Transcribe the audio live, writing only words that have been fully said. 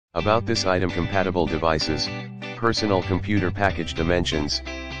About this item: compatible devices, personal computer package dimensions,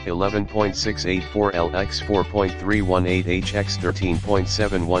 11.684 x 4.318 x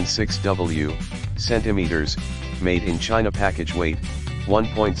 13.716 w, centimeters, made in China. Package weight,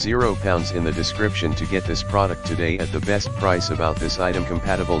 1.0 pounds. In the description to get this product today at the best price. About this item: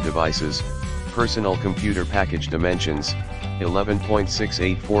 compatible devices, personal computer package dimensions,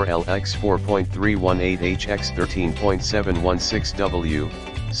 11.684 x 4.318 x 13.716 w,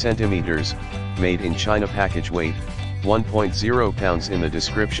 centimeters, made in China. Package weight, 1.0 pounds. In the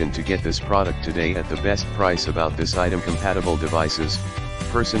description to get this product today at the best price. About this item: compatible devices,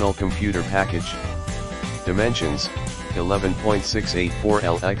 personal computer package dimensions,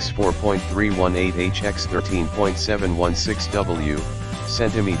 11.684 x 4.318 x 13.716 w,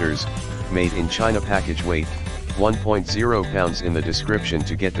 centimeters, made in China. Package weight, 1.0 pounds. In the description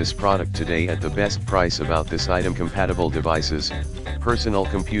to get this product today at the best price. About this item: compatible devices, personal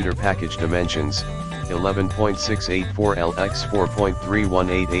computer package dimensions, 11.684 x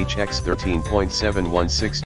 4.318 x 13.716